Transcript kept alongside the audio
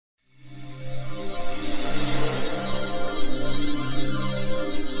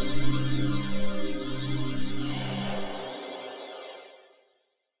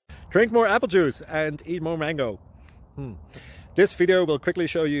Drink more apple juice and eat more mango. This video will quickly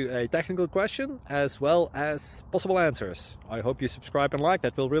show you a technical question as well as possible answers. I hope you subscribe and like,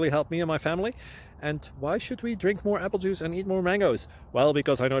 that will really help me and my family. And why should we drink more apple juice and eat more mangoes? Well,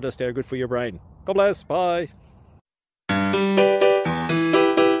 because I noticed they're good for your brain. God bless, bye!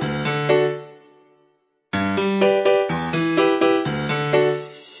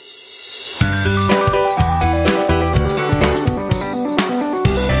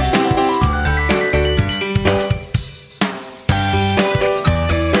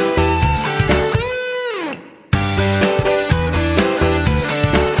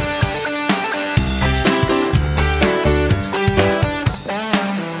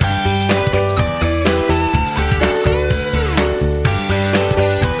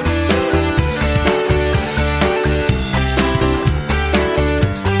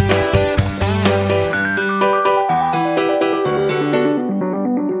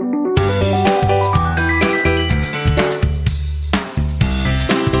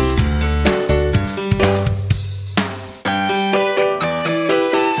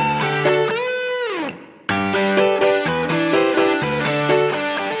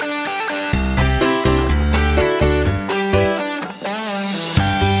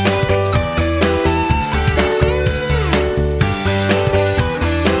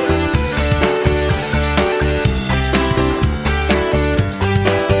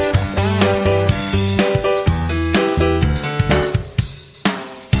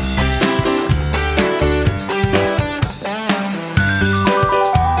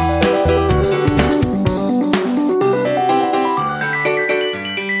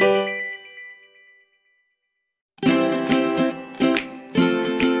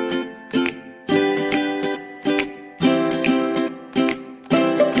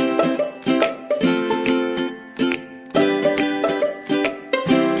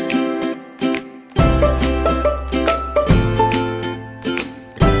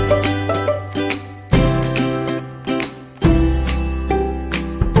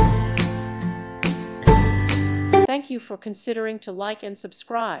 Thank you for considering to like and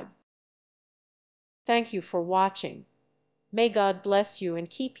subscribe. Thank you for watching. May God bless you and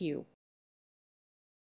keep you.